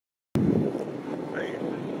Hey,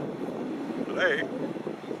 today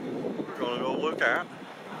we're going to go look at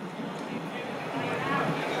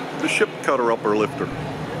the ship cutter upper lifter.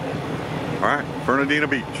 Alright, Fernandina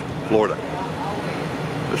Beach, Florida.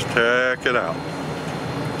 Just check it out.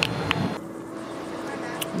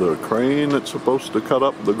 The crane that's supposed to cut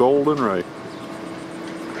up the Golden Ray.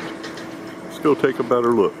 Let's go take a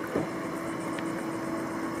better look.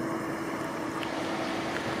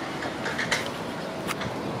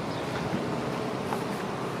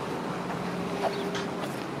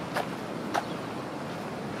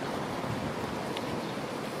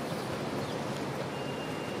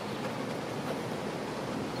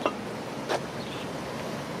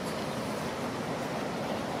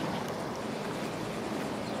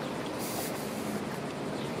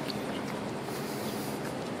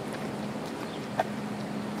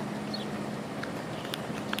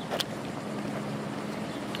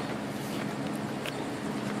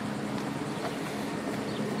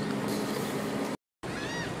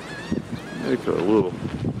 Make a little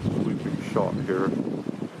sweeping shot here.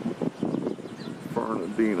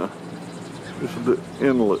 Fernandina. This is the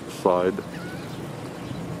inlet side,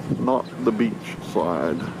 not the beach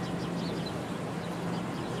side.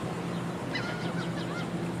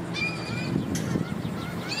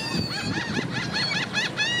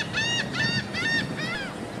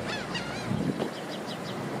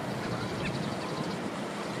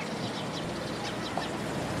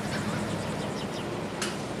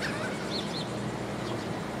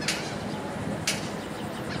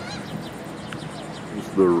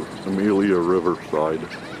 The Amelia River side.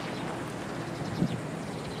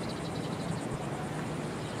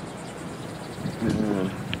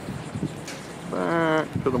 And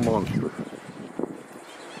back to the monster.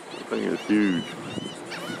 The thing is huge.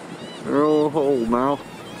 They're on hold now.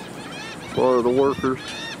 Part of the workers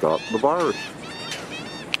got the virus.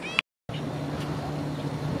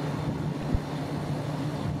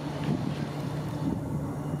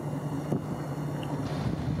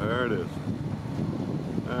 There it is.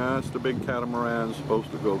 That's the big catamaran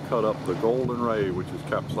supposed to go cut up the Golden Ray, which is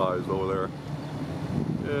capsized over there.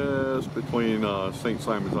 Just between St.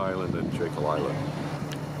 Simon's Island and Jekyll Island.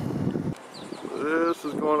 This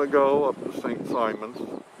is going to go up to St. Simon's,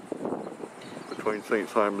 between St.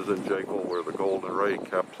 Simon's and Jekyll, where the Golden Ray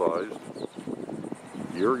capsized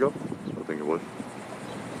a year ago, I think it was.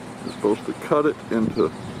 It's supposed to cut it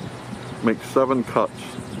into, make 7 cuts.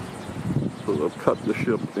 So they'll cut the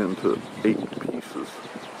ship into 8 pieces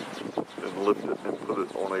and lift it and put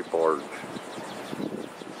it on a barge.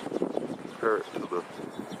 Compare it to the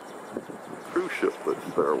cruise ship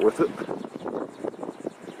that's there with it.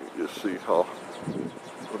 You just see how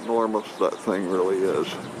enormous that thing really is.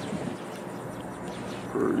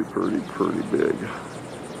 Pretty big.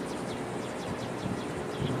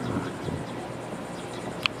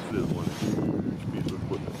 It is one huge piece of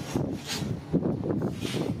equipment.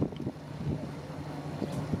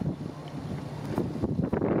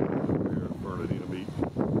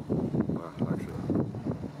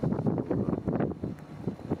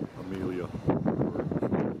 Amelia.